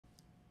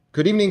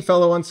Good evening,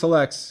 fellow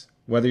Unselects.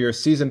 Whether you're a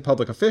seasoned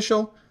public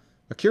official,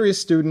 a curious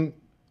student,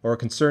 or a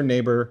concerned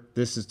neighbor,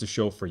 this is the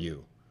show for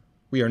you.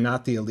 We are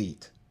not the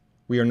elite.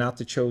 We are not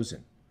the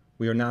chosen.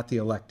 We are not the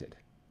elected.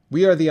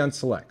 We are the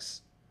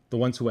Unselects, the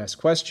ones who ask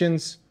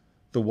questions,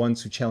 the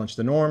ones who challenge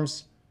the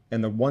norms,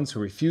 and the ones who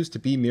refuse to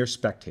be mere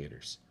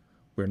spectators.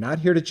 We're not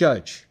here to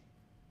judge.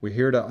 We're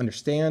here to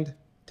understand,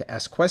 to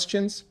ask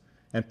questions,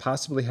 and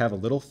possibly have a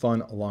little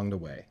fun along the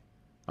way.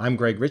 I'm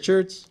Gregg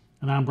Richards.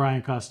 And I'm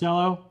Brian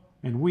Costello,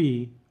 and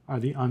we are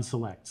the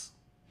Unselects.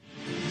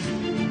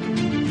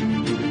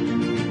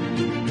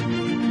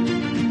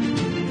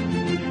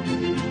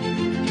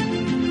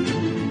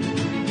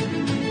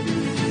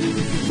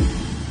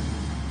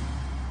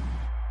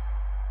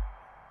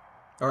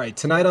 All right,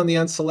 tonight on the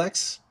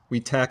Unselects, we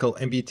tackle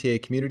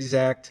MBTA Communities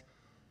Act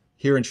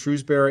here in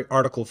Shrewsbury,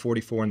 Article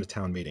 44 in the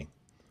town meeting.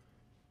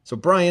 So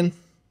Brian,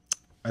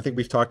 I think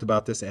we've talked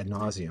about this ad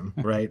nauseum,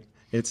 right?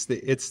 It's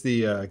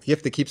the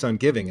gift that keeps on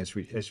giving, as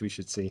we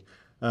should see.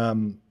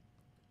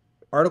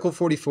 Article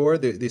 44,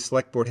 the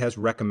select board has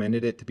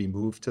recommended it to be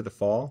moved to the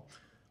fall.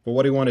 But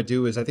what I want to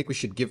do is I think we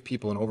should give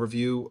people an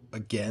overview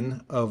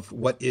again of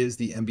what is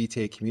the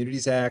MBTA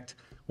Communities Act,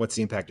 what's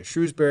the impact of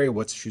Shrewsbury,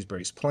 what's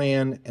Shrewsbury's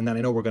plan, and then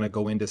I know we're going to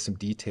go into some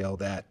detail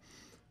that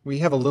we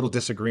have a little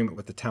disagreement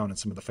with the town and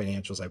some of the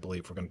financials I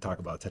believe we're going to talk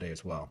about today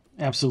as well.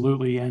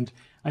 Absolutely. And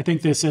I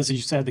think this, as you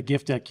said, the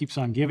gift that keeps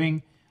on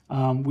giving.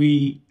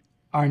 We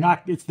are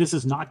not, this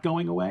is not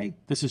going away.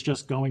 This is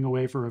just going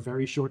away for a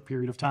very short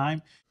period of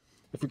time.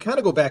 If we kind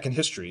of go back in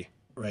history,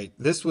 right,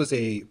 this was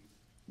a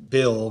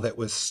bill that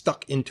was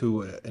stuck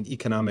into an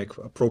economic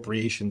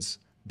appropriations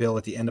bill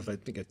at the end of, I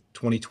think, a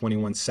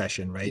 2021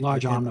 session, right?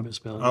 Large omnibus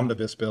bill.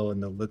 Omnibus bill in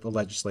the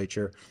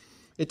legislature.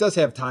 It does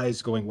have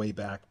ties going way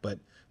back, but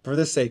for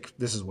this sake,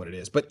 this is what it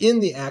is. But in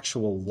the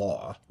actual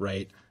law,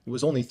 right, it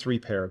was only 3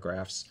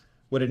 paragraphs.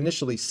 What it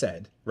initially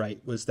said,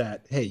 right, was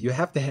that, hey, you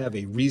have to have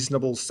a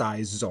reasonable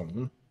size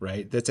zone,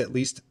 right, that's at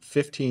least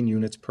 15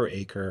 units per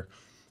acre,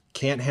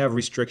 can't have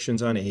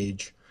restrictions on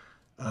age,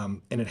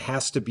 and it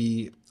has to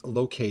be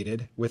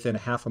located within a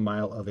half a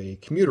mile of a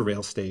commuter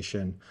rail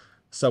station,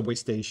 subway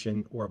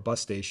station, or a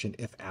bus station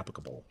if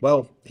applicable.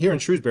 Well, here in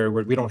Shrewsbury,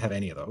 we don't have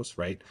any of those,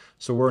 right?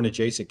 So we're an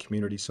adjacent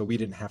community, so we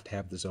didn't have to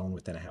have the zone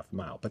within a half a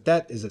mile. But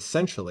that is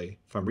essentially,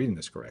 if I'm reading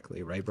this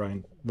correctly, right,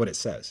 Brian, what it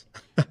says.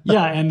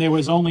 Yeah, and there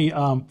was only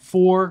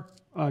 4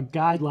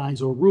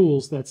 guidelines or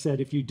rules that said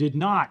if you did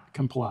not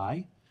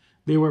comply,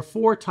 there were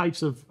 4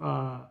 types of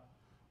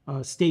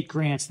state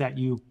grants that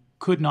you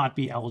could not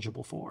be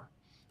eligible for.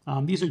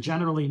 These are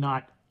generally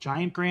not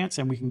giant grants,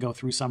 and we can go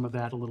through some of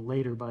that a little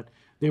later, but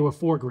there were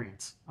 4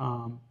 grants.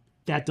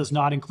 That does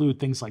not include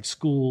things like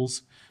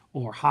schools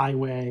or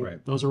highway.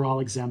 Right. Those are all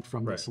exempt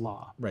from this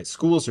law. Right.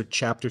 Schools are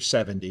Chapter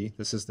 70.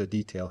 This is the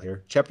detail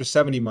here. Chapter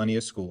 70 money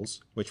is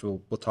schools, which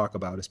we'll talk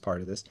about as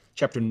part of this.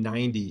 Chapter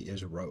 90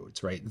 is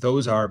roads, right?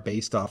 Those are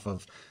based off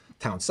of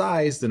town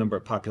size, the number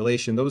of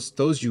population.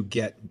 Those you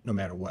get no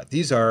matter what.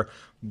 These are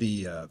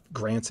the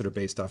grants that are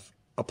based off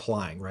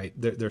applying, right?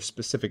 They're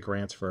specific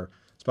grants for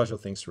special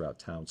things throughout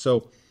town.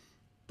 So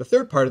the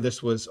third part of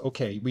this was,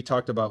 okay, we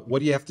talked about what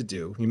do you have to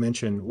do? You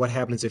mentioned what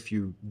happens if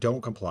you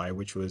don't comply,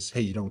 which was,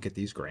 hey, you don't get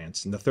these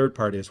grants. And the third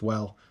part is,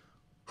 well,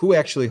 who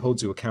actually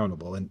holds you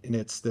accountable? And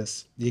it's the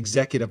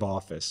executive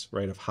office,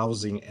 right, of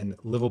housing and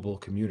livable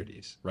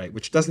communities, right,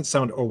 which doesn't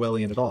sound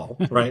Orwellian at all,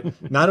 right?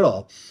 Not at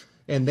all.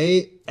 And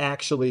they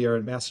actually are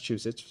in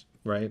Massachusetts,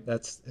 right?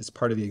 That's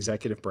part of the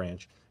executive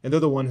branch. And they're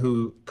the one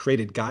who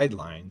created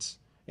guidelines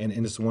and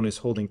is the one who's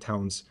holding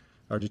towns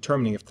are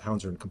determining if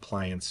towns are in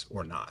compliance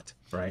or not,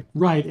 right?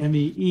 Right, and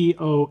the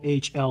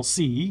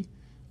EOHLC,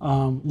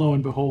 lo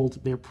and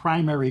behold, their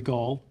primary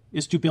goal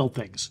is to build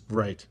things.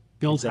 Right.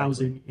 Build Exactly.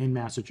 housing in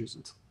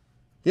Massachusetts.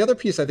 The other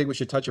piece I think we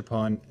should touch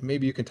upon,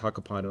 maybe you can talk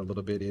upon it a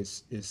little bit,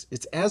 is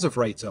it's as of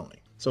right zoning.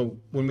 So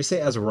when we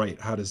say as of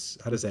right, how does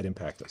that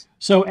impact us?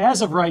 So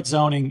as of right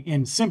zoning,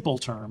 in simple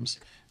terms,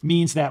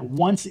 means that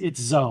once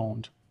it's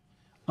zoned,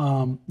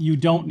 you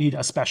don't need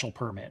a special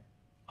permit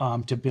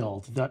to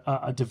build.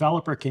 A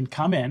developer can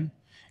come in,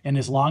 and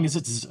as long as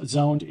it's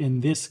zoned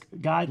in this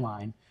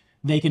guideline,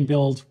 they can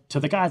build to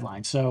the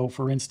guideline. So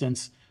for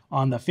instance,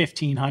 on the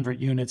 1,500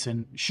 units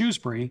in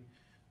Shrewsbury,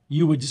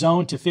 you would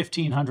zone to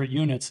 1,500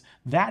 units.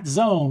 That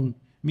zone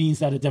means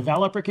that a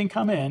developer can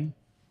come in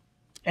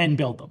and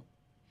build them,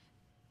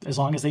 as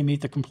long as they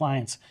meet the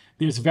compliance.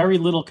 There's very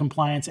little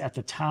compliance at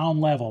the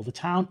town level. The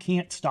town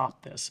can't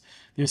stop this.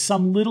 There's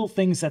some little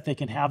things that they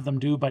can have them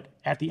do, but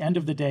at the end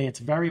of the day, it's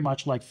very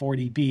much like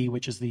 40B,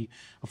 which is the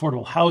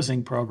Affordable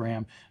Housing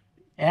Program.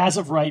 As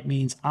of right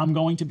means I'm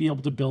going to be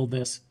able to build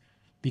this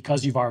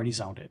because you've already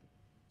zoned it.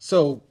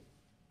 So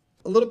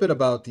a little bit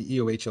about the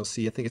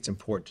EOHLC, I think it's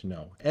important to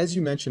know. As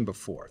you mentioned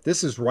before,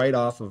 this is right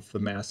off of the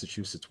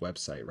Massachusetts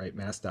website, right,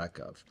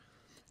 mass.gov.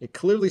 It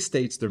clearly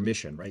states their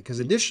mission, right? Because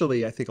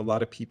initially, I think a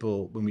lot of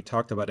people, when we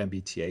talked about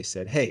MBTA,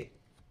 said, hey,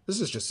 this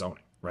is just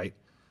zoning, right?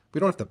 We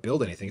don't have to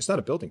build anything. It's not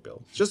a building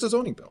bill. It's just a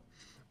zoning bill.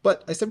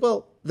 But I said,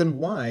 well, then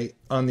why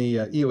on the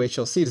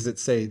EOHLC does it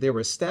say they were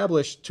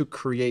established to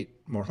create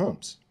more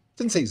homes,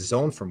 doesn't say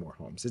zone for more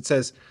homes. It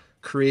says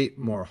create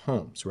more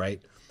homes,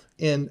 right?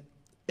 And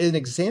an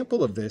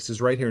example of this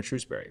is right here in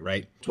Shrewsbury,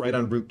 right? It's right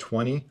on Route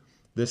 20.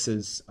 This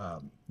is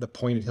the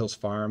Pointed Hills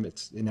Farm.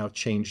 It now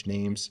changed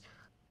names.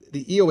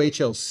 The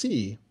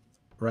EOHLC,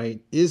 right,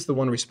 is the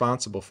one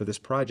responsible for this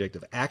project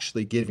of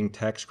actually giving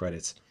tax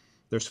credits.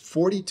 There's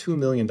 $42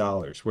 million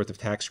worth of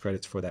tax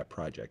credits for that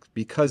project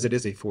because it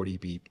is a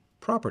 40B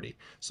property.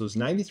 So it's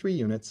 93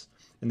 units,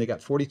 and they got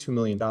 $42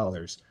 million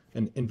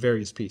in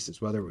various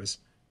pieces, whether it was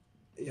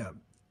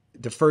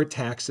deferred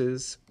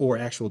taxes or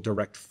actual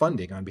direct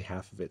funding on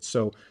behalf of it.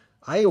 So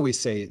I always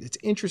say it's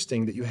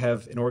interesting that you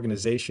have an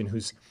organization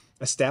who's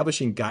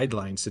establishing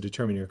guidelines to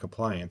determine your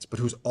compliance, but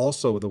who's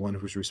also the one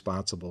who's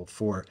responsible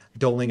for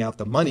doling out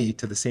the money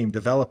to the same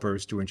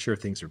developers to ensure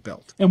things are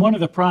built. And one of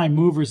the prime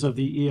movers of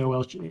the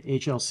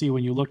EOHLC,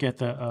 when you look at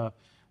the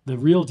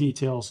real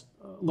details,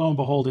 lo and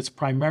behold, it's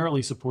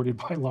primarily supported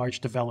by large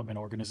development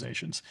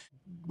organizations.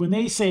 When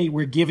they say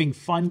we're giving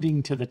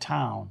funding to the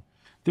town,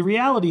 the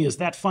reality is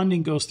that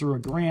funding goes through a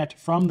grant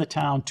from the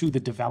town to the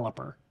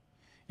developer.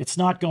 It's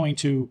not going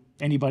to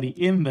anybody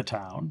in the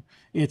town.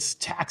 It's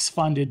tax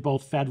funded,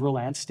 both federal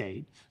and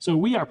state. So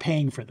we are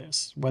paying for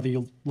this, whether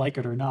you like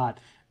it or not.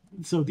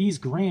 So these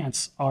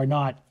grants are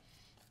not,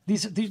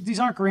 these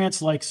aren't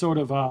grants like sort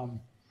of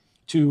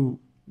to,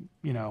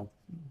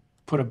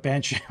 put a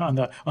bench on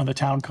the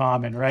town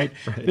common, right?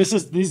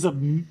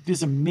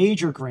 These are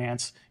major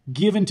grants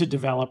given to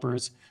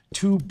developers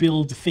to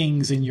build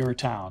things in your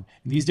town.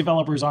 And these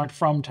developers aren't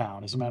from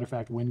town. As a matter of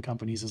fact, Wind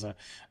Companies is a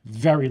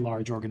very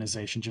large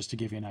organization, just to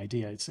give you an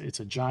idea. It's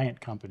a giant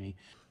company.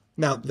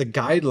 Now, the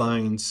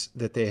guidelines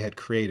that they had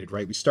created,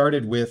 right? We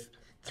started with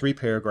 3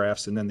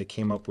 paragraphs and then they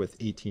came up with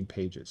 18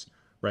 pages,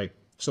 right?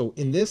 So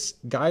in this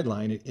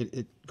guideline,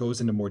 it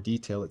goes into more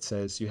detail. It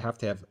says you have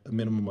to have a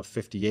minimum of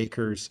 50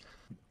 acres.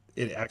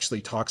 It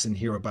actually talks in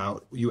here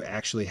about you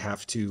actually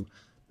have to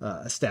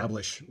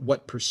establish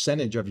what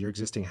percentage of your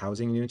existing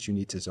housing units you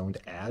need to zone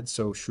to add.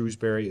 So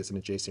Shrewsbury is an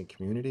adjacent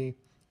community.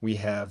 We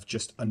have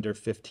just under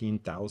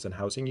 15,000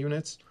 housing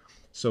units.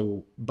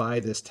 So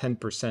by this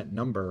 10%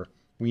 number,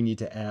 we need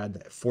to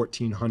add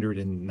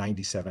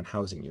 1,497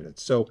 housing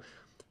units. So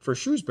for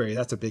Shrewsbury,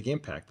 that's a big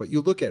impact. But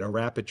you look at a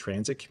rapid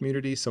transit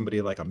community, somebody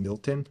like a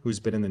Milton, who's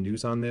been in the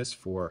news on this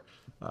for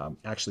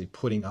actually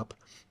putting up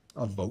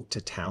a vote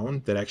to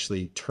town that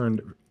actually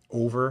turned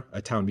over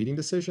a town meeting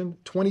decision,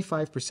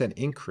 25%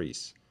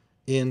 increase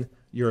in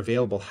your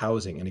available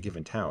housing in a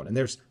given town. And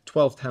there's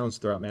 12 towns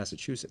throughout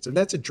Massachusetts. And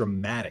that's a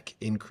dramatic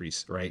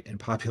increase, right, in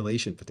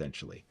population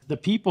potentially. The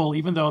people,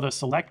 even though the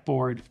select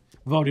board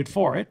voted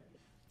for it,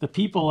 the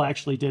people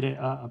actually did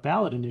a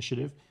ballot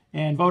initiative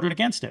and voted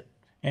against it.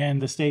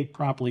 And the state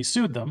promptly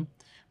sued them.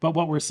 But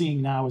what we're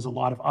seeing now is a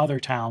lot of other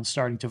towns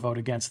starting to vote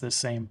against this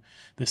same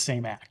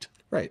act.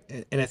 Right.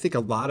 And I think a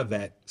lot of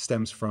that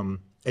stems from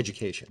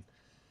education.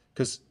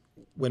 Because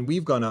when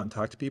we've gone out and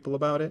talked to people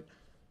about it,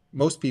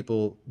 most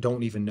people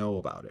don't even know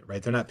about it,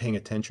 right? They're not paying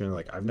attention. They're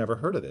like, I've never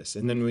heard of this.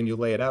 And then when you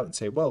lay it out and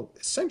say, well,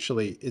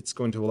 essentially, it's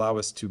going to allow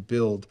us to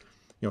build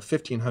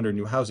 1,500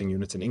 new housing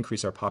units and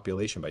increase our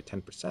population by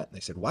 10%. And they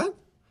said, what?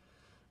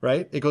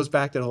 Right? It goes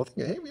back to the whole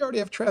thing. Hey, we already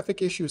have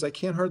traffic issues. I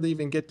can't hardly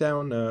even get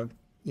down,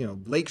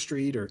 Lake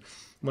Street, or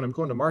when I'm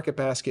going to Market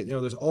Basket,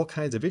 there's all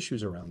kinds of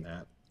issues around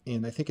that.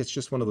 And I think it's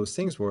just one of those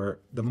things where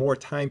the more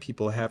time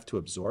people have to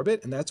absorb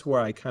it, and that's where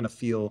I kind of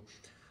feel,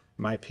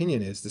 my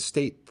opinion is, the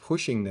state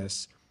pushing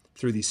this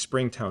through these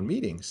Springtown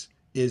meetings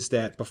is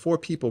that before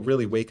people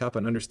really wake up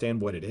and understand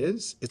what it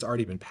is, it's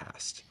already been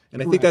passed.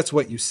 And I think that's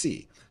what you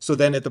see. So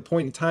then at the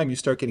point in time you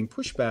start getting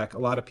pushback, a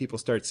lot of people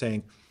start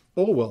saying,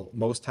 oh, well,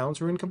 most towns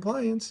are in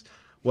compliance.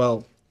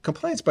 Well,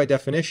 compliance by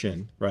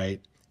definition,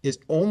 right, is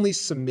only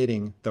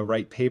submitting the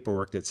right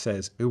paperwork that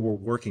says, oh, we're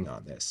working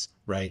on this,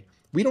 right?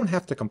 We don't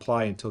have to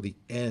comply until the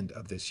end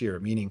of this year,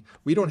 meaning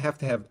we don't have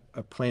to have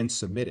a plan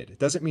submitted. It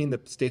doesn't mean the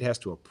state has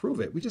to approve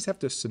it. We just have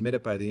to submit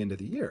it by the end of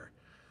the year.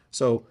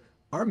 So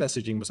our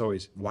messaging was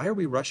always, why are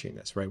we rushing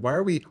this, right? Why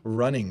are we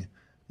running,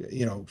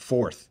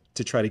 forth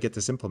to try to get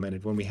this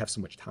implemented when we have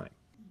so much time?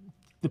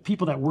 The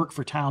people that work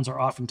for towns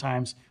are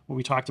oftentimes what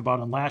we talked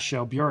about on last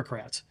show,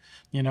 bureaucrats.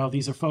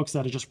 These are folks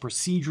that are just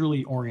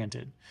procedurally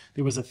oriented.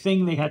 There was a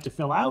thing they had to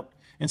fill out,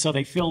 and so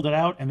they filled it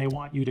out, and they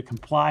want you to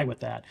comply with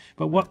that.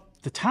 But what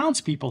the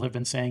townspeople have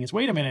been saying is,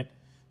 wait a minute,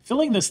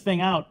 filling this thing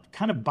out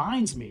kind of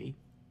binds me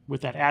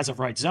with that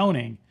as-of-right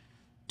zoning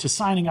to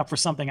signing up for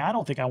something I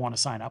don't think I want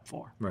to sign up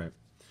for. Right.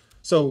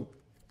 So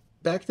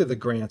back to the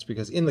grants,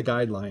 because in the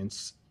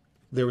guidelines,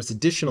 there was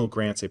additional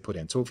grants they put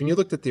in. So when you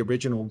looked at the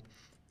original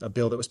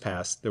bill that was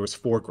passed, there was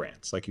 4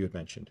 grants, like you had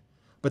mentioned.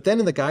 But then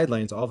in the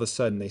guidelines, all of a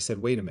sudden they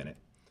said, wait a minute.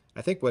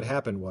 I think what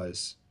happened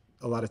was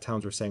a lot of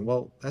towns were saying,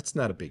 well, that's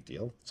not a big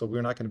deal. So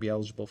we're not going to be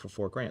eligible for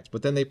 4 grants.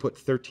 But then they put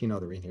 13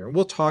 other in here. And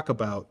we'll talk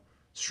about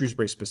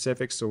Shrewsbury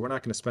specifics, so we're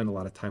not going to spend a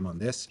lot of time on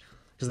this,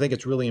 because I think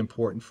it's really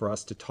important for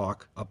us to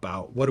talk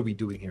about what are we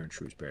doing here in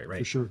Shrewsbury, right?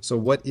 For sure. So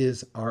what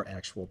is our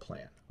actual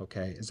plan?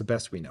 Okay, is the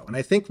best we know. And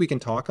I think we can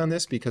talk on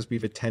this because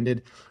we've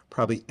attended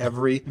probably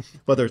every,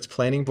 whether it's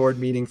planning board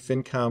meeting,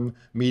 FinCom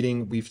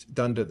meeting, we've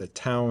done to the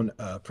town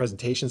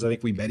presentations. I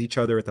think we met each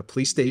other at the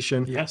police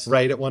station, Yes.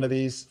 right at one of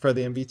these for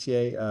the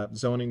MBTA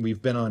zoning.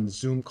 We've been on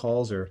Zoom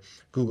calls or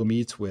Google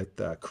Meets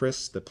with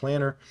Chris, the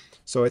planner.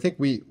 So I think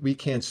we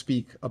can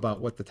speak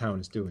about what the town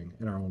is doing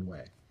in our own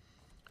way.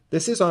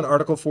 This is on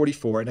Article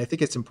 44, and I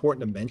think it's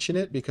important to mention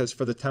it because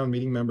for the town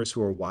meeting members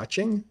who are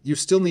watching, you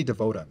still need to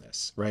vote on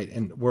this, right?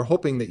 And we're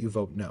hoping that you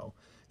vote no.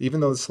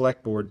 Even though the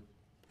select board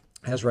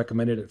has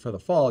recommended it for the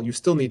fall, you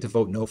still need to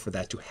vote no for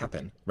that to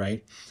happen,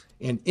 right?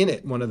 And in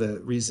it, one of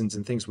the reasons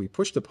and things we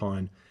pushed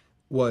upon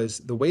was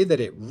the way that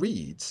it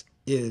reads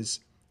is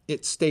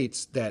it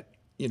states that,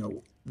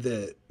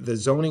 the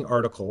zoning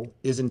article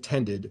is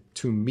intended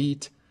to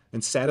meet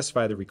and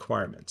satisfy the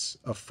requirements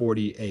of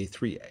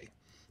 40A3A.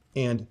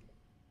 And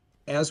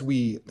as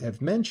we have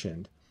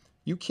mentioned,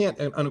 you can't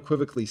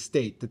unequivocally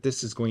state that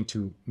this is going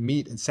to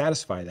meet and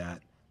satisfy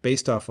that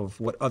based off of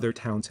what other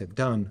towns have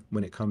done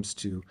when it comes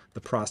to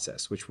the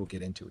process, which we'll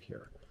get into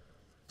here.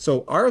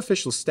 So our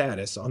official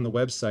status on the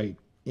website,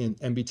 in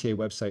MBTA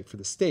website for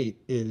the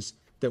state, is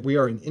that we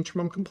are in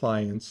interim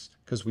compliance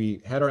because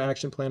we had our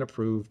action plan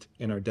approved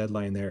and our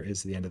deadline there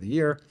is the end of the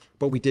year,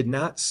 but we did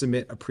not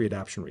submit a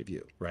pre-adoption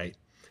review, right?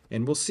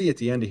 And we'll see at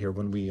the end of here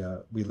when we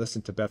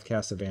listen to Beth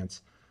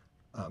Cassavant's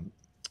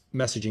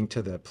messaging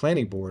to the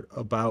planning board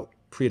about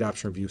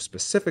pre-adoption review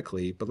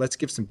specifically, but let's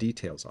give some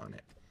details on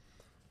it.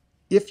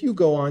 If you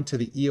go on to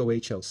the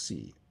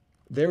EOHLC,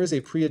 there is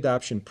a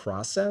pre-adoption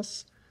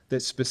process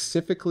that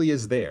specifically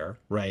is there,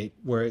 right,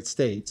 where it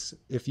states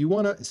if you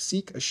want to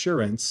seek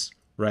assurance,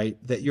 right,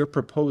 that your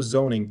proposed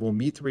zoning will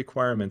meet the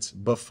requirements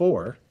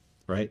before,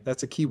 right,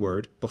 that's a key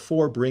word,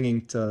 before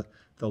bringing to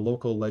the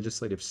local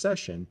legislative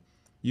session,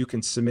 you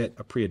can submit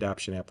a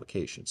pre-adoption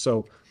application.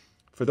 So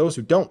for those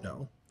who don't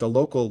know, the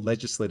local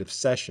legislative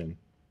session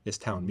is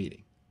town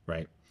meeting,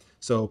 right?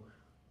 So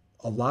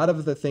a lot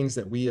of the things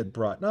that we had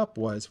brought up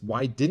was,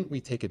 why didn't we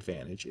take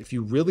advantage? If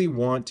you really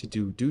want to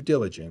do due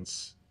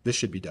diligence, this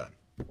should be done.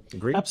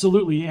 Agree?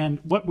 Absolutely. And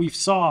what we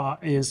saw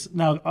is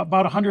now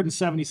about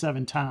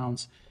 177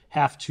 towns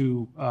have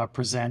to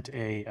present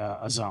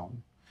a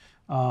zone.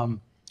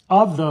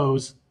 Of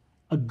those,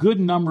 a good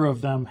number of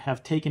them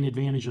have taken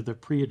advantage of the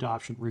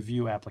pre-adoption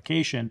review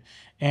application,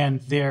 and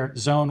their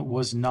zone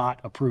was not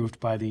approved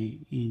by the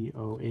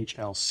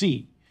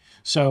EOHLC.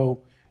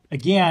 So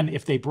again,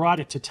 if they brought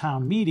it to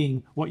town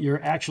meeting, what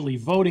you're actually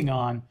voting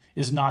on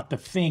is not the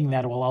thing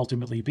that it will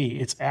ultimately be.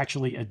 It's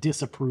actually a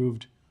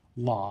disapproved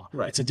law.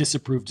 Right. It's a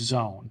disapproved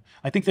zone.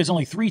 I think there's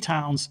only 3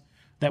 towns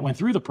that went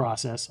through the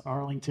process: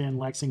 Arlington,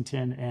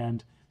 Lexington,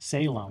 and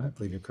Salem. I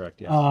believe you're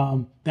correct, yes.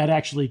 That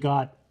actually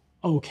got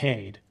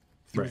okayed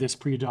through this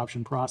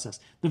pre-adoption process.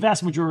 The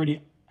vast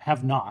majority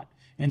have not.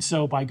 And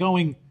so by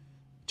going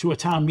to a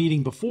town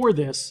meeting before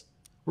this,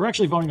 we're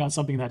actually voting on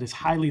something that is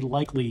highly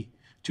likely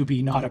to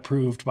be not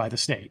approved by the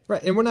state.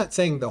 Right, and we're not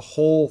saying the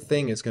whole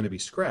thing is going to be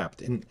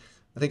scrapped. And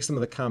I think some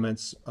of the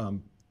comments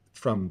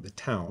from the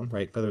town,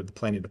 right, whether the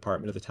planning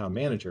department or the town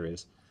manager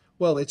is,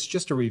 well, it's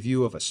just a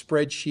review of a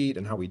spreadsheet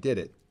and how we did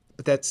it.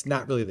 But that's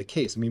not really the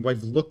case. I mean,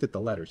 I've looked at the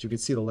letters. You can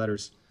see the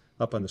letters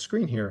up on the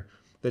screen here,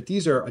 that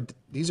these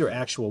are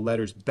actual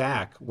letters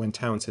back when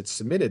towns had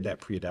submitted that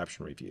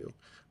pre-adoption review,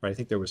 right? I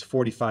think there was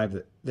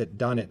 45 that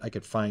done it. I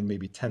could find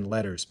maybe 10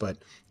 letters, but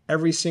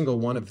every single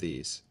one of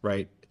these,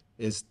 right,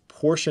 is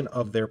portion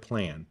of their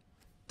plan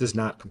does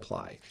not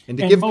comply. And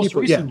to give most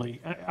people, recently,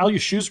 I'll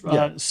use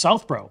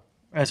Southborough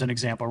as an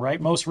example,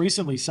 right? Most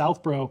recently,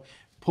 Southborough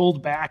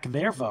pulled back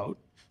their vote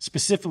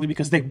specifically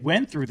because they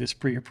went through this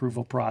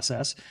pre-approval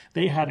process.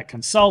 They had a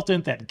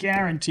consultant that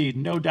guaranteed,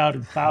 no doubt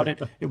about it,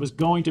 it was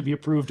going to be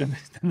approved, and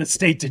the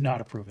state did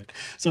not approve it.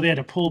 So they had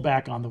to pull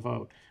back on the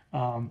vote.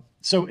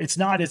 So it's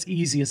not as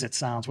easy as it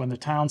sounds when the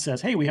town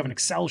says, hey, we have an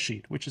Excel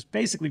sheet, which is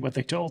basically what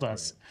they told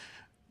us.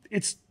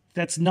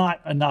 That's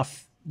not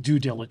enough due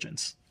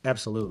diligence.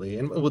 Absolutely.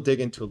 And we'll dig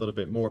into a little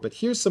bit more, but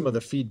here's some of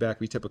the feedback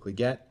we typically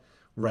get,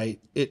 right?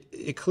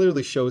 It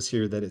clearly shows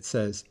here that it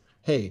says,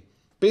 hey,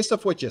 based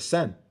off what you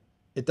sent,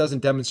 it doesn't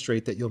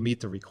demonstrate that you'll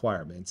meet the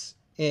requirements.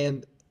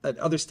 And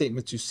other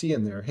statements you see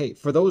in there, hey,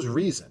 for those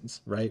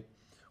reasons, right,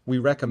 we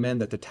recommend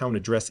that the town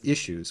address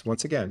issues.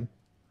 Once again,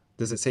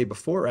 does it say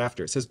before or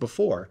after? It says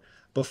before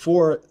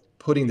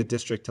putting the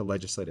district to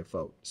legislative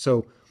vote.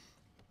 So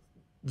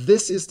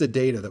this is the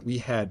data that we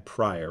had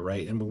prior,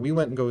 right? And when we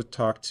went and go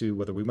talk to,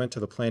 whether we went to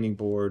the planning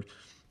board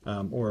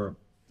or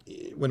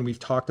when we've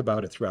talked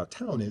about it throughout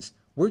town, is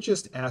we're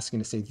just asking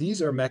to say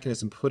these are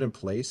mechanisms put in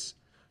place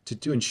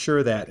to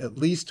ensure that at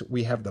least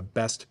we have the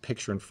best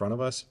picture in front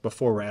of us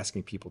before we're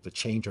asking people to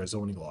change our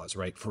zoning laws,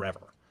 right,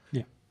 forever.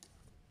 Yeah.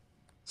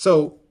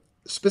 So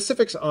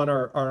specifics on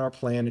our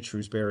plan in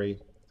Shrewsbury,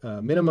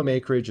 minimum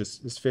acreage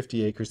is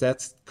 50 acres.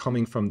 That's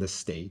coming from the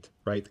state,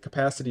 right? The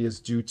capacity is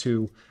due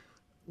to,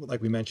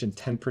 like we mentioned,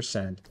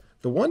 10%.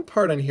 The one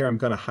part on here I'm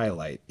going to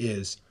highlight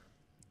is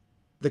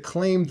the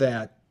claim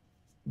that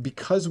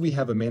because we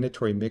have a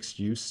mandatory mixed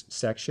use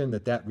section,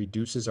 that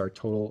reduces our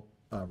total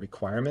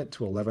requirement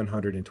to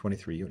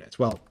 1,123 units.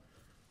 Well,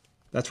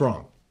 that's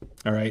wrong.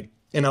 All right.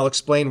 And I'll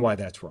explain why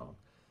that's wrong.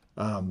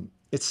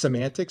 It's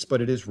semantics,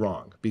 but it is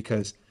wrong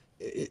because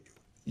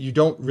you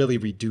don't really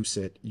reduce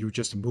it. You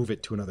just move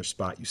it to another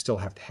spot. You still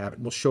have to have it.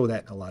 And we'll show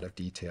that in a lot of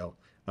detail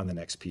on the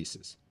next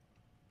pieces.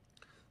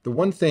 The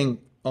one thing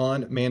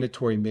on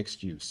mandatory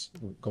mixed use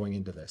going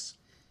into this,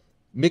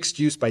 mixed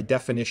use by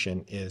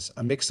definition is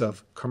a mix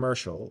of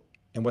commercial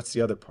and what's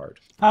the other part?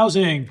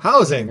 Housing.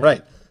 Housing,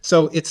 right.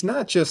 So it's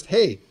not just,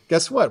 hey,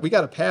 guess what? We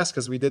got to pass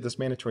because we did this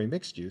mandatory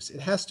mixed use.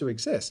 It has to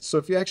exist. So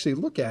if you actually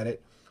look at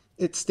it,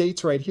 it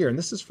states right here, and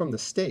this is from the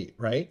state,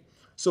 right?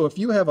 So if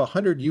you have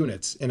 100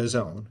 units in a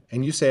zone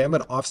and you say, I'm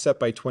going to offset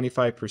by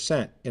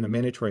 25% in a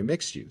mandatory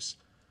mixed use.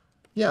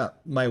 Yeah,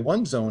 my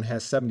one zone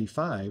has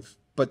 75,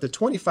 but the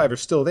 25 are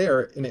still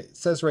there. And it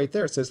says right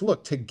there, it says,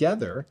 look,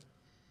 together,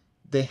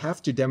 they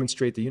have to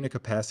demonstrate the unit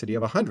capacity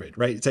of 100,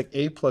 right? It's like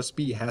A plus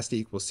B has to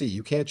equal C.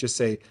 You can't just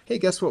say, hey,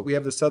 guess what? We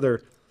have this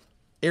other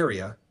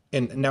area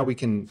and now we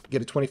can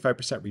get a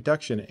 25%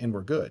 reduction and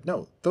we're good.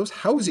 No, those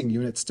housing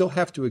units still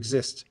have to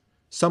exist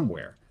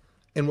somewhere.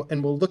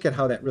 And we'll look at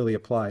how that really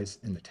applies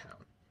in the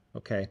town,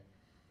 okay?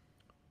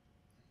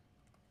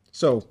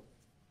 So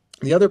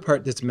the other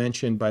part that's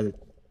mentioned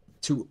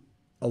to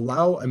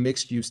allow a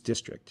mixed use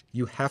district,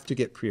 you have to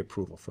get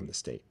pre-approval from the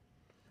state.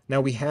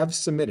 Now we have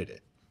submitted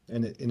it.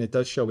 And it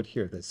does show it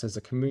here that says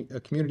a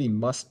community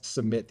must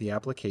submit the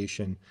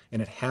application and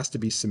it has to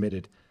be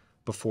submitted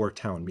before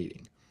town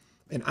meeting.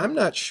 And I'm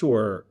not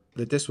sure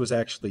that this was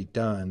actually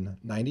done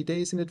 90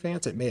 days in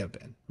advance. It may have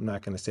been. I'm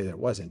not going to say that it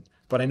wasn't,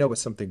 but I know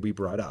it's something we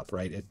brought up,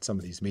 right, at some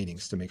of these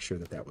meetings to make sure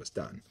that that was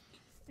done.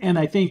 And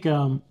I think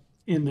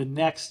in the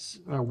next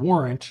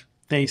warrant,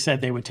 they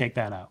said they would take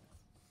that out.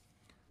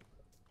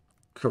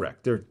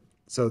 Correct.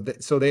 So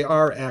they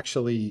are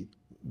actually,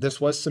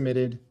 this was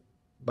submitted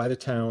by the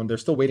town. They're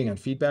still waiting on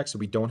feedback, so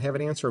we don't have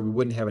an answer. We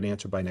wouldn't have an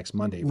answer by next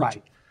Monday.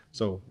 Right.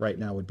 So right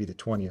now would be the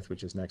 20th,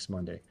 which is next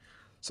Monday.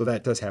 So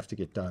that does have to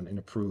get done and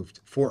approved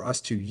for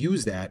us to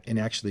use that and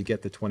actually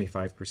get the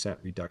 25%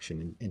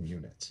 reduction in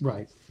units.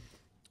 Right.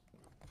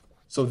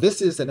 So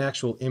this is an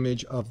actual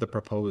image of the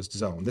proposed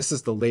zone. This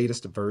is the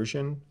latest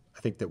version,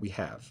 I think, that we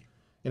have.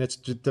 And it's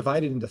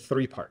divided into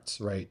 3 parts,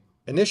 right?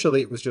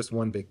 Initially, it was just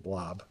one big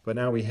blob, but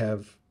now we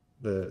have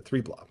the 3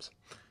 blobs.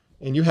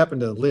 And you happen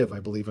to live, I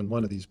believe, in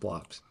one of these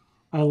blobs.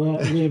 I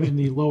live in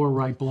the lower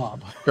right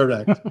blob.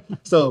 Correct.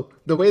 So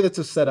the way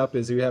that's set up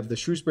is we have the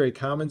Shrewsbury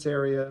Commons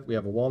area, we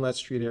have a Walnut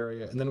Street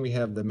area, and then we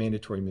have the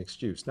mandatory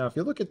mixed use. Now, if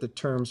you look at the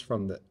terms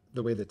from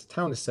the way that the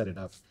town has set it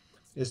up,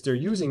 is they're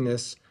using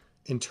this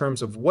in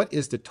terms of what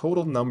is the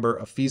total number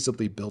of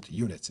feasibly built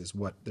units is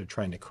what they're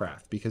trying to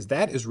craft, because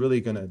that is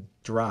really going to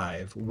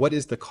drive what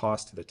is the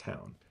cost to the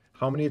town.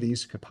 How many of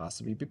these could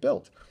possibly be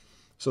built?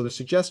 So the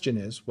suggestion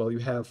is, well, you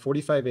have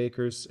 45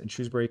 acres in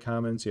Shrewsbury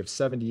Commons, you have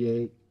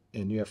 78,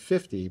 and you have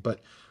 50,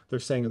 but they're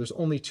saying there's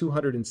only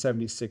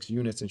 276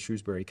 units in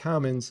Shrewsbury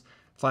Commons,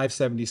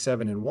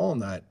 577 in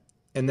Walnut,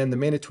 and then the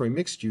mandatory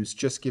mixed use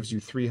just gives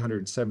you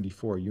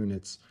 374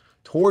 units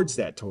towards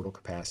that total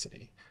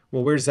capacity.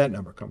 Well, where does that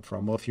number come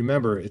from? Well, if you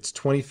remember, it's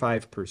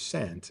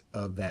 25%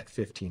 of that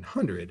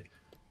 1,500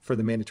 for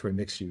the mandatory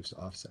mixed use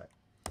offset.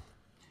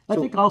 I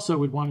think also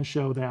we'd want to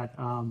show that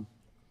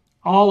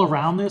all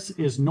around this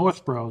is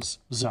Northborough's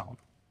zone.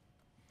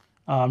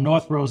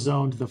 Northborough's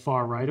zoned the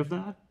far right of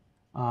that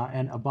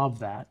and above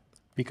that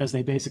because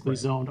they basically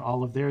zoned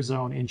all of their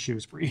zone in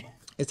Shrewsbury.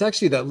 It's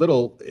actually that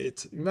little,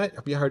 it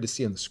might be hard to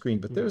see on the screen,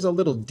 but there's a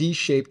little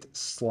D-shaped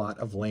slot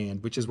of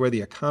land, which is where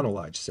the Econo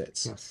Lodge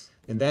sits. Yes.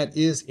 And that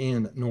is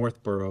in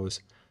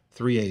Northborough's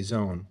 3A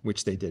zone,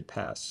 which they did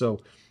pass.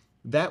 So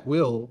that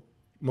will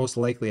most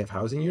likely have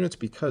housing units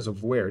because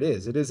of where it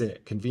is. It is a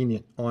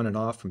convenient on and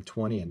off from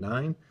 20 and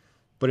 9,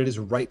 but it is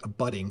right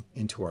abutting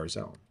into our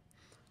zone.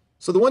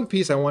 So the one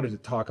piece I wanted to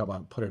talk about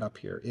and put it up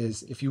here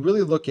is if you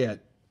really look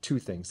at 2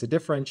 things, the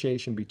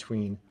differentiation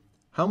between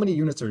how many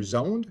units are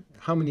zoned,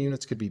 how many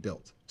units could be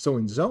built. So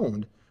in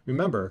zoned,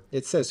 remember,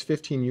 it says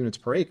 15 units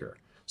per acre.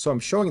 So I'm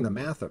showing the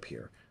math up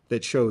here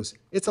that shows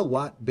it's a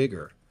lot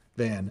bigger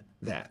than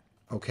that,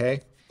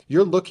 okay?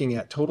 You're looking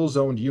at total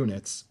zoned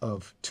units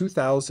of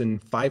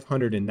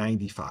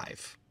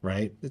 2,595,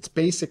 right? It's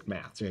basic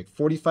math, right?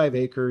 45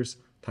 acres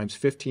times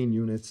 15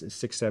 units is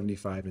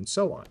 675 and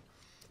so on.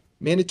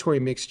 Mandatory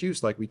mixed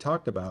use, like we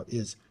talked about,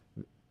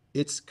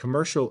 it's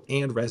commercial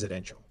and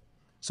residential.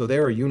 So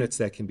there are units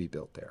that can be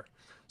built there.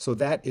 So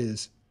that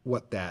is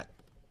what that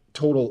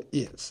total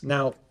is.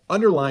 Now,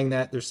 underlying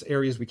that, there's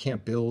areas we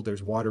can't build,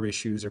 there's water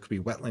issues, there could be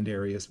wetland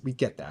areas, we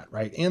get that,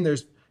 right? And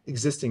there's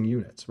existing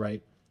units,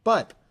 right?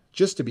 But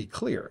just to be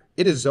clear,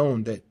 it is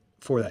zoned that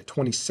for that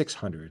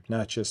 2,600,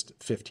 not just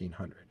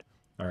 1,500,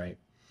 all right?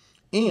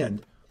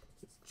 And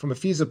from a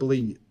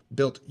feasibly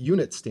built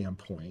unit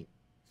standpoint,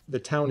 the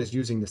town is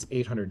using this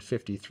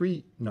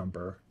 853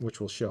 number,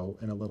 which we'll show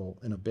in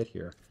a bit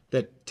here,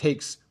 that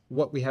takes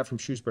what we have from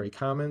Shrewsbury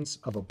Commons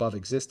of above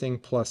existing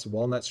plus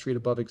Walnut Street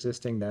above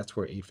existing, that's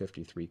where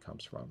 853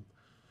 comes from.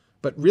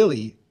 But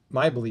really,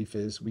 my belief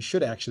is we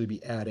should actually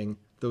be adding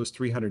those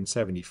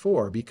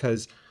 374,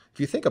 because if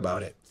you think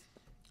about it,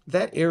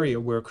 that area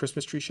where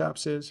Christmas Tree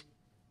Shops is,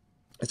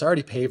 it's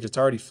already paved, it's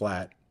already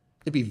flat.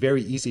 It'd be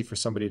very easy for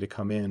somebody to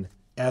come in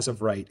as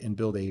of right and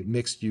build a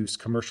mixed use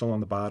commercial on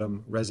the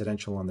bottom,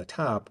 residential on the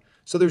top.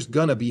 So there's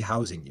gonna be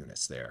housing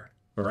units there.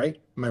 All right?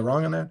 Am I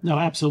wrong on that? No,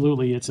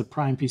 absolutely. It's a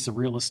prime piece of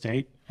real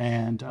estate,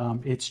 and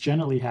it's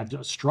generally had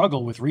a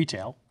struggle with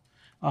retail,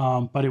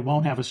 but it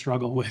won't have a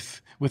struggle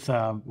with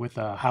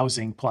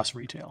housing plus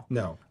retail.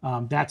 No.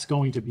 That's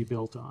going to be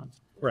built on.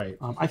 Right.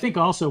 I think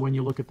also when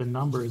you look at the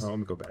numbers, Let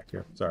me go back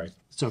here. Sorry.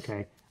 it's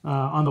okay.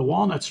 On the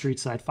Walnut Street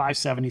side,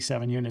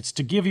 577 units.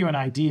 To give you an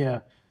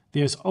idea,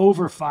 there's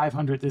over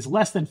 500. There's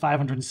less than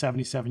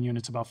 577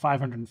 units, about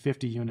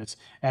 550 units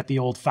at the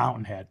old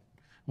Fountainhead,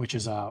 which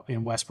is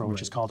in Westboro,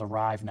 which is called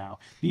Arrive now.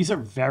 These are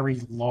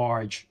very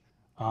large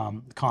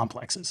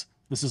complexes.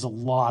 This is a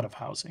lot of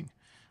housing.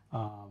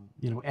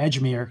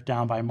 Edgemere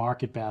down by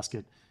Market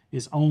Basket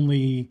is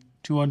only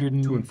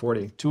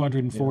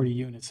 240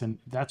 units, and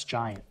that's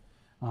giant.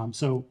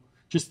 So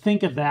just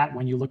think of that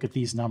when you look at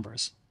these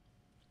numbers.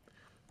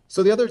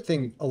 So the other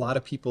thing a lot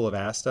of people have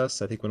asked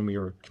us, I think when we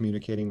were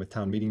communicating with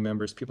town meeting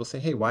members, people say,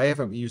 hey, why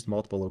haven't we used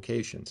multiple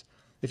locations?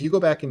 If you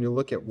go back and you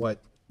look at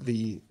what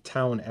the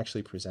town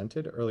actually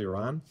presented earlier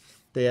on,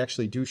 they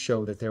actually do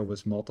show that there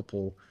was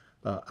multiple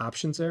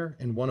options there.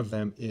 And one of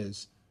them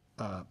is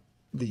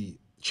the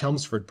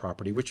Chelmsford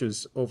property, which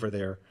is over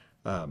there.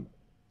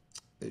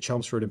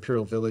 Chelmsford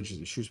Imperial Village is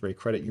a Shrewsbury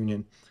Credit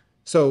Union.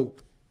 So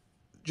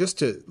just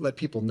to let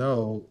people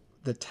know,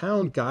 the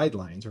town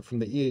guidelines, or from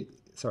the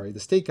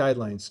state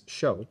guidelines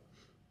show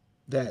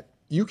that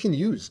you can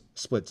use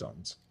split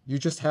zones. You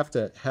just have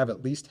to have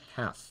at least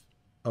half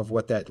of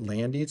what that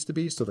land needs to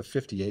be. So the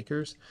 50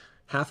 acres,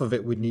 half of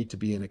it would need to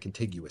be in a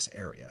contiguous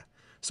area.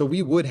 So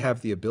we would have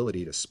the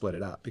ability to split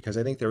it up, because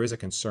I think there is a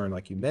concern,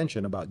 like you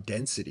mentioned, about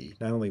density,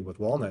 not only with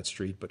Walnut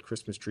Street, but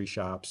Christmas Tree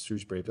Shops,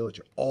 Shrewsbury Village,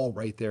 are all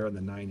right there in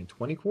the 9 and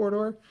 20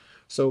 corridor.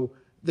 So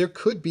there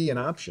could be an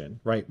option,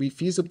 right? We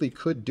feasibly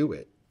could do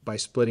it by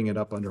splitting it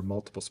up under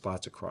multiple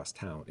spots across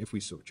town if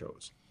we so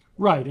chose.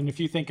 Right, and if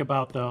you think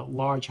about the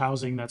large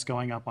housing that's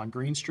going up on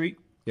Green Street,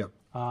 Yep.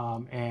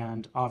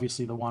 and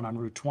obviously the one on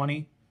Route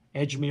 20,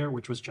 Edgemere,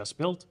 which was just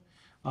built,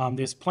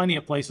 there's plenty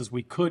of places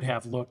we could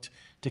have looked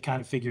to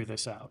kind of figure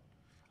this out.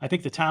 I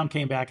think the town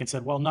came back and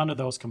said, well, none of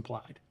those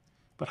complied.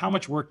 But how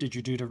much work did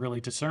you do to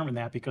really determine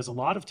that? Because a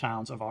lot of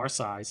towns of our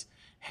size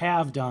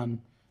have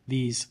done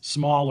these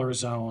smaller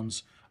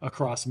zones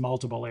across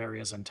multiple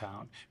areas in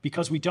town,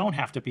 because we don't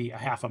have to be a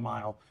half a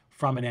mile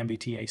from an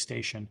MBTA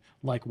station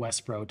like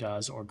Westboro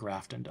does or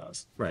Grafton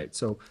does. Right.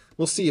 So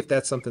we'll see if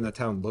that's something the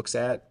town looks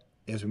at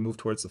as we move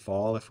towards the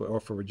fall, or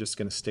if we're just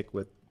going to stick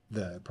with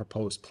the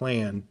proposed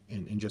plan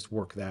and just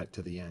work that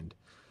to the end.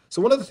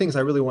 So one of the things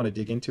I really want to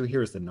dig into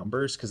here is the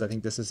numbers, because I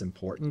think this is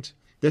important.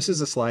 This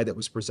is a slide that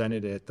was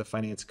presented at the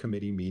Finance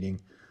Committee meeting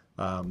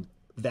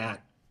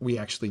that we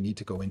actually need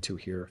to go into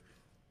here.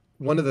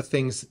 One of the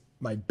things,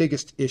 my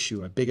biggest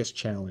issue, my biggest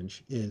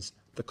challenge is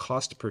the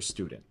cost per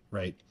student,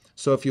 right?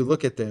 So if you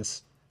look at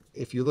this,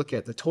 if you look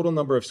at the total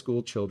number of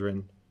school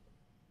children,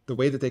 the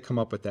way that they come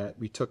up with that,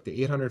 we took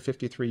the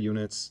 853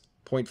 units,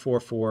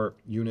 0.44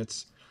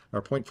 units,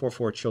 or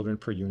 0.44 children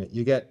per unit.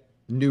 You get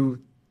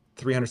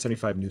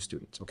 375 new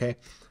students, okay?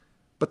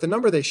 But the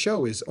number they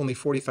show is only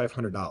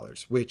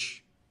 $4,500,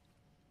 which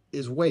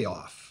is way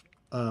off.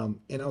 And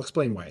I'll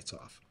explain why it's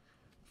off.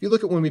 If you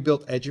look at when we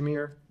built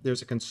Edgemere,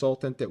 there's a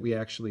consultant that we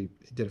actually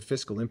did a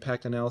fiscal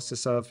impact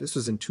analysis of. This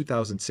was in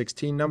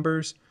 2016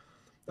 numbers.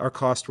 Our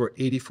costs were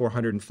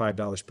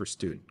 $8,405 per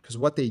student. Because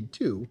what they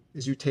do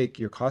is you take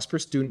your cost per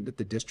student that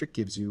the district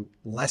gives you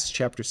less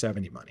Chapter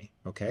 70 money,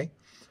 okay?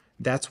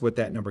 That's what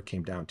that number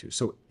came down to.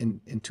 So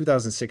in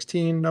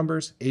 2016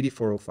 numbers,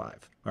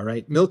 8,405, all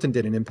right? Milton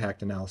did an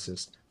impact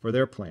analysis for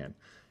their plan,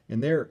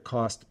 and their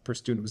cost per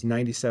student was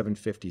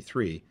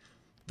 $97.53.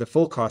 The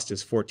full cost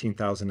is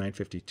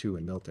 $14,952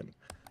 in Milton.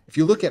 If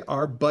you look at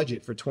our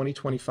budget for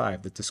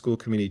 2025 that the school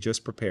committee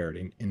just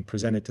prepared and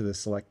presented to the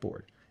select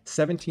board,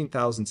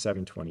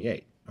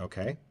 $17,728,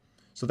 okay?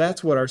 So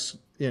that's what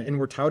and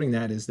we're touting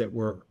that is that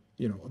we're,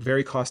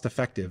 very cost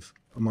effective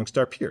amongst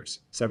our peers,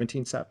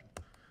 17.7.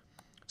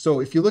 So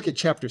if you look at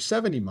Chapter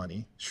 70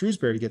 money,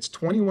 Shrewsbury gets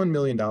 $21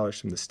 million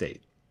from the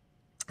state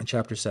in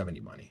Chapter 70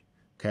 money,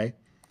 okay?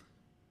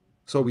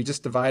 So we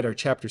just divide our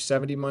Chapter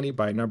 70 money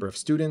by number of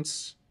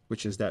students,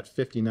 which is that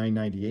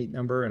 5998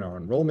 number in our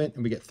enrollment,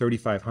 and we get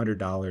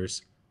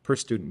 $3,500 per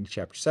student in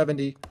Chapter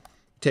 70.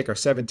 Take our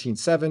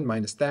 17.7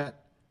 minus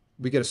that,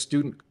 we get a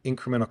student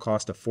incremental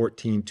cost of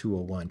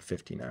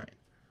 $14,201.59.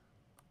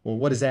 Well,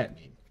 what does that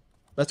mean?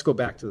 Let's go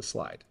back to the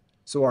slide.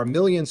 So our $1.7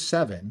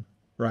 million,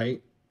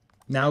 right,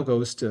 now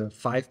goes to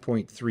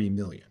 5.3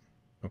 million,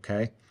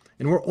 okay?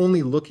 And we're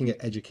only looking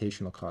at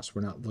educational costs.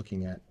 We're not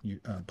looking at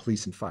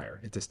police and fire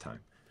at this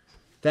time.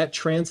 That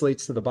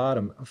translates to the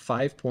bottom of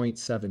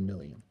 5.7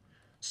 million.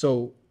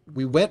 So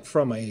we went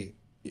from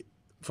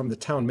the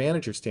town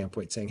manager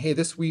standpoint saying, hey,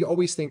 we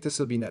always think this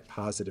will be net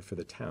positive for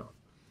the town.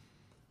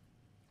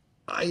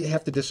 I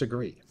have to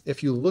disagree.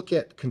 If you look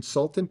at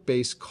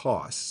consultant-based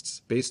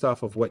costs based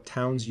off of what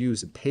towns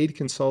use and paid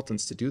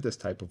consultants to do this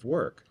type of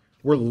work,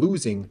 we're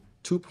losing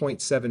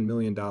 $2.7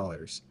 million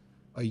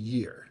a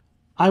year.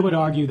 I would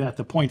argue that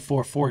the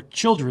 0.44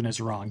 children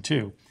is wrong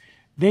too.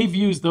 They've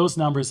used those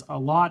numbers a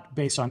lot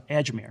based on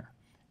Edgemere.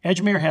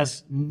 Edgemere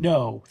has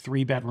no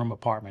 3-bedroom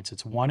apartments.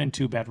 It's 1 and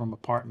 2 bedroom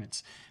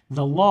apartments.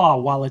 The law,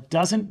 while it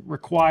doesn't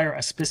require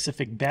a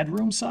specific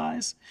bedroom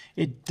size,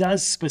 it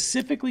does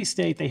specifically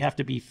state they have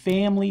to be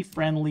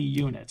family-friendly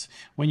units.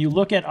 When you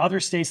look at other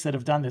states that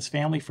have done this,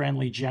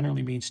 family-friendly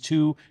generally means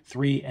 2,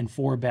 3, and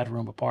 4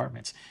 bedroom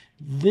apartments.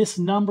 This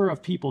number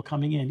of people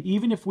coming in,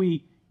 even if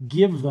we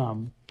give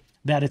them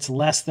that it's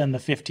less than the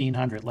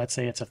 1,500, let's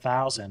say it's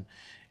 1,000,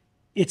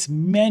 it's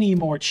many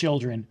more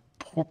children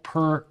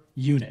per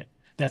unit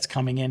that's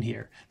coming in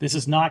here. This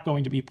is not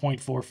going to be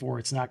 0.44.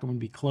 It's not going to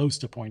be close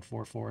to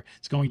 0.44.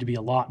 It's going to be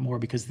a lot more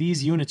because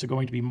these units are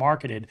going to be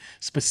marketed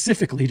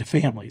specifically to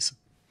families.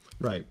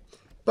 Right.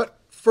 But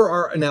for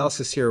our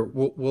analysis here,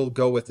 we'll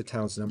go with the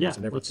town's numbers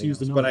and everything let's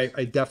use else. the But numbers.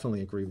 I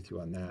definitely agree with you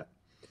on that.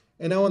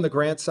 And now on the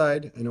grant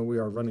side, I know we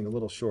are running a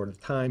little short of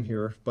time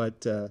here,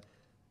 but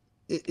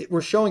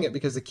we're showing it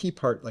because the key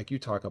part, like you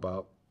talk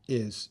about,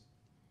 is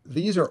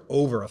these are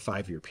over a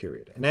 5-year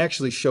period. And I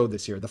actually showed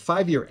this here. The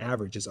 5-year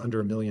average is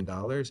under $1 million.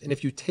 And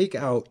if you take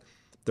out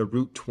the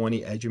Route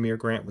 20 Edgemere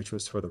grant, which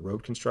was for the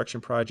road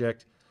construction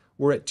project,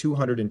 we're at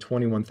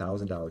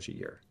 $221,000 a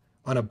year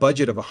on a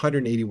budget of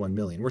 $181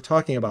 million. We're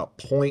talking about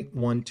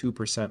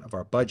 0.12% of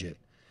our budget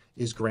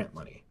is grant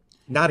money.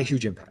 Not a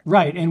huge impact.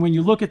 Right. And when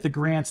you look at the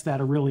grants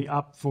that are really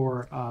up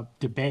for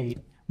debate,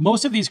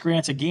 most of these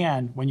grants,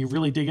 again, when you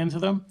really dig into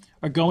them,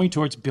 are going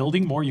towards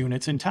building more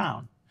units in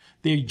town.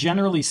 They're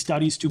generally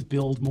studies to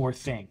build more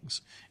things.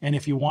 And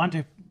if you want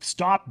to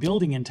stop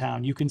building in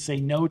town, you can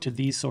say no to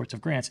these sorts of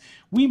grants.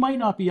 We might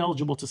not be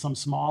eligible to some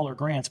smaller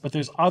grants, but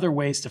there's other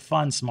ways to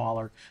fund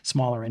smaller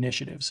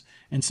initiatives.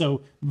 And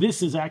so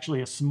this is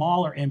actually a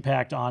smaller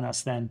impact on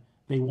us than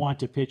they want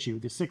to pitch you.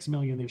 The $6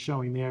 million they're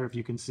showing there, if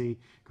you can see,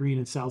 Green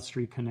and South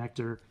Street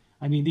connector.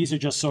 I mean, these are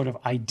just sort of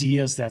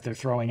ideas that they're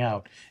throwing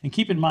out. And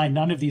keep in mind,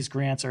 none of these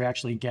grants are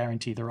actually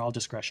guaranteed. They're all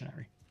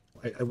discretionary.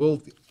 I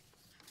will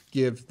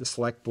give the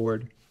select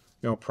board,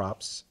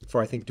 props for,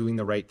 I think, doing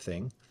the right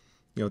thing.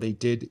 They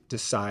did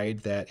decide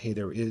that, hey,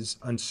 there is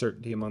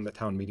uncertainty among the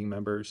town meeting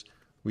members.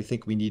 We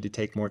think we need to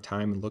take more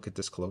time and look at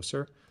this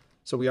closer.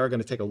 So we are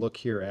going to take a look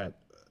here at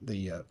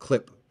the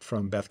clip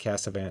from Beth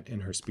Cassavant in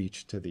her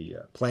speech to the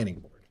planning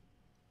board.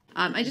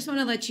 I just want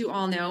to let you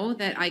all know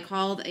that I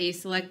called a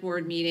select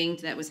board meeting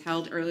that was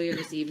held earlier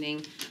this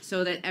evening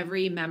so that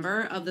every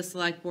member of the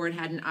select board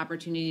had an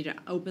opportunity to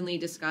openly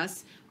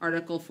discuss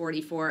Article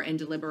 44 and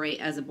deliberate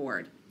as a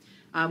board.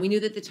 We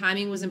knew that the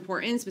timing was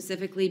important,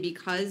 specifically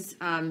because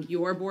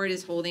your board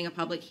is holding a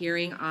public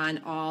hearing on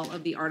all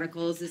of the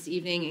articles this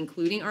evening,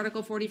 including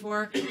Article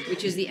 44,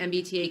 which is the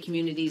MBTA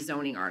community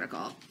zoning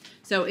article.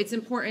 So it's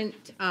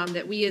important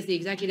that we as the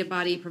executive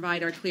body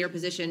provide our clear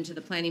position to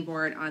the planning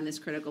board on this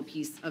critical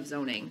piece of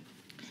zoning.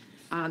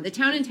 The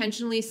town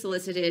intentionally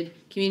solicited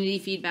community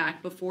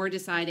feedback before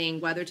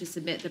deciding whether to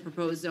submit the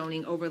proposed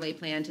zoning overlay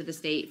plan to the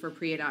state for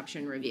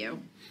pre-adoption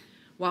review.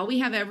 While we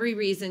have every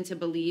reason to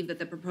believe that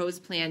the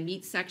proposed plan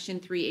meets Section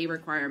 3A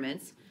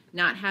requirements,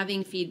 not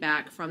having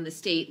feedback from the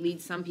state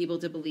leads some people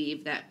to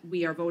believe that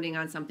we are voting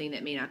on something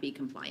that may not be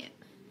compliant.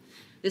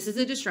 This is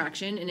a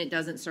distraction and it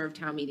doesn't serve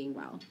town meeting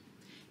well.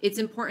 It's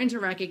important to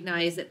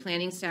recognize that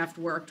planning staff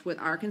worked with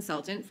our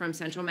consultant from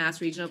Central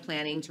Mass Regional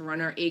Planning to run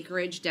our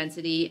acreage,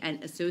 density,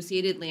 and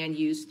associated land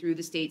use through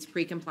the state's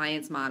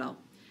pre-compliance model,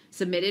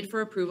 submitted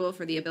for approval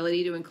for the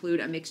ability to include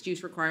a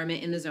mixed-use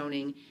requirement in the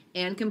zoning,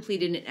 and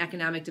completed an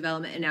economic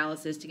development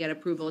analysis to get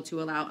approval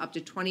to allow up to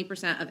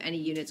 20% of any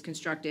units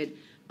constructed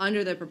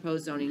under the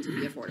proposed zoning to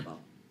be affordable.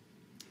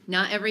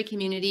 Not every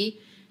community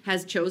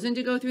has chosen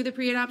to go through the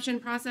pre-adoption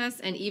process,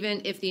 and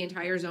even if the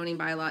entire zoning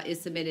bylaw is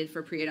submitted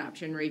for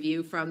pre-adoption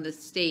review from the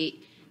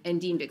state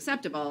and deemed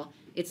acceptable,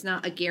 it's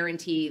not a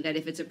guarantee that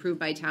if it's approved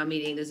by town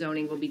meeting, the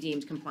zoning will be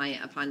deemed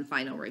compliant upon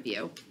final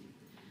review.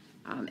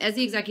 As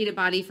the executive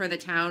body for the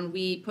town,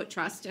 we put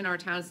trust in our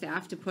town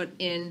staff to put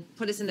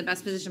us in the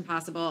best position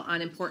possible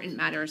on important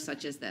matters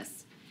such as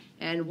this.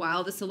 And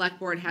while the select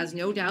board has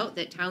no doubt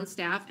that town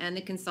staff and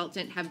the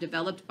consultant have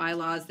developed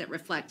bylaws that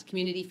reflect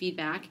community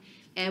feedback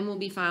and will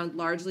be found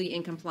largely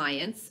in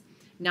compliance,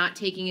 not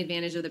taking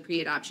advantage of the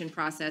pre-adoption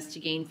process to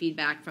gain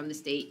feedback from the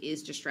state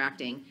is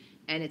distracting,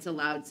 and it's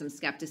allowed some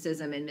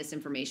skepticism and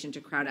misinformation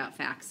to crowd out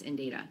facts and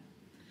data.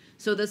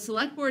 So the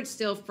select board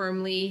still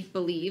firmly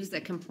believes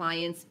that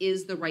compliance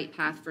is the right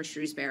path for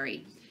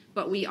Shrewsbury,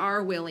 but we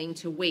are willing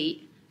to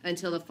wait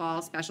until the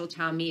fall special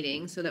town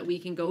meeting so that we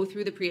can go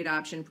through the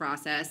pre-adoption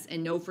process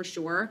and know for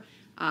sure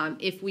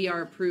if we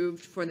are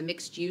approved for the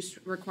mixed use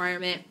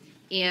requirement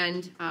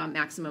and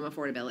maximum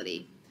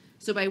affordability.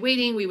 So by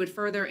waiting, we would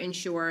further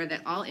ensure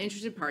that all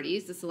interested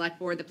parties, the select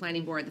board, the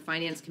planning board, the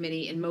finance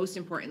committee, and most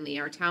importantly,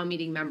 our town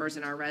meeting members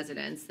and our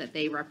residents that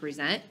they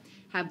represent,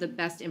 have the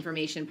best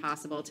information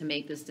possible to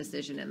make this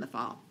decision in the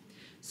fall.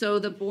 So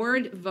the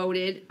board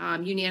voted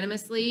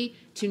unanimously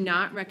to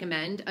not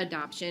recommend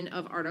adoption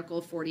of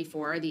Article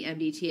 44, the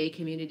MBTA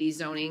Community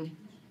Zoning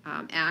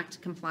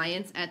Act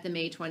compliance at the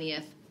May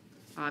 20th,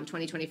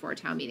 2024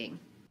 town meeting.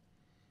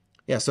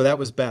 Yeah, so that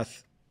was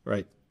Beth,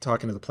 right,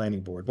 talking to the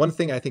planning board. One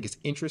thing I think is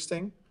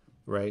interesting,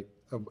 right,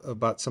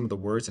 about some of the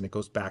words, and it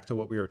goes back to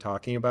what we were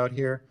talking about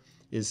here,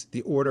 is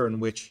the order in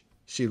which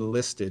she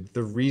listed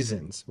the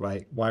reasons,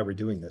 right, why we're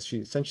doing this. She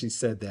essentially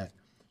said that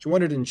she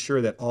wanted to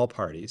ensure that all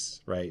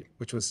parties, right,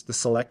 which was the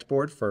select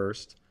board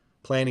first,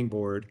 planning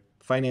board,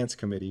 finance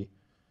committee,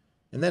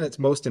 and then it's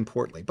most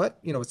importantly, but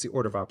you know, it's the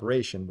order of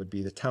operation, would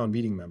be the town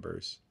meeting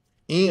members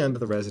and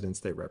the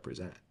residents they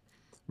represent,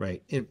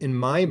 right? In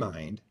my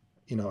mind,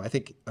 you know, I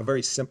think a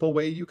very simple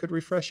way you could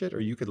refresh it or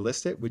you could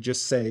list it would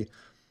just say,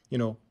 you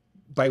know,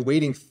 by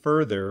waiting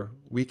further,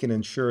 we can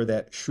ensure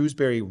that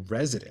Shrewsbury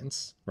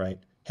residents, right,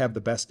 have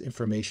the best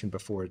information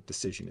before a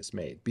decision is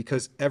made,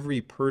 because every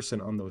person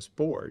on those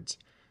boards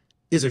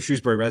is a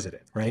Shrewsbury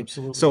resident, right?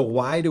 Absolutely. So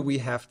why do we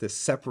have to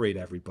separate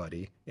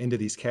everybody into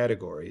these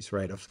categories,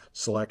 right, of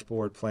select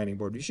board, planning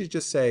board? We should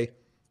just say,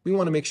 we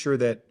want to make sure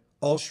that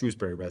all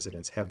Shrewsbury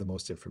residents have the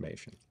most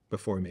information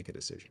before we make a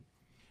decision.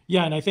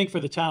 Yeah, and I think for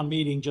the town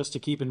meeting, just to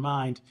keep in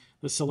mind,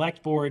 the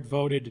select board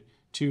voted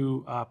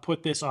to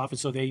put this off, and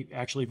so they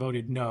actually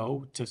voted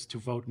no, to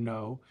vote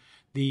no.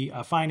 The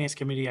finance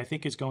committee, I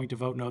think, is going to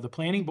vote no. The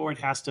planning board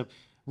has to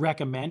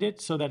recommend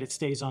it so that it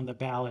stays on the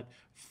ballot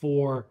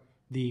for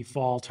the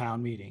fall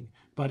town meeting.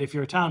 But if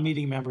you're a town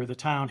meeting member, the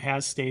town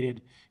has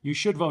stated you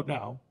should vote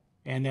no,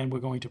 and then we're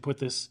going to put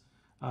this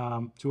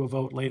to a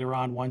vote later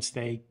on once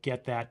they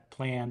get that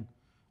plan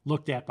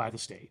looked at by the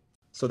state.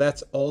 So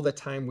that's all the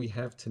time we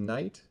have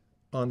tonight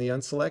on the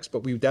Unselects,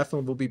 but we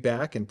definitely will be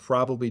back and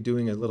probably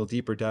doing a little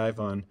deeper dive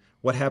on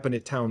what happened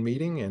at town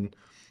meeting and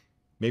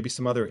maybe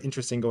some other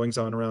interesting goings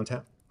on around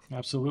town.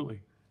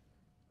 Absolutely.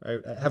 All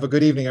right, have a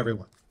good evening,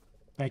 everyone.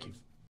 Thank you.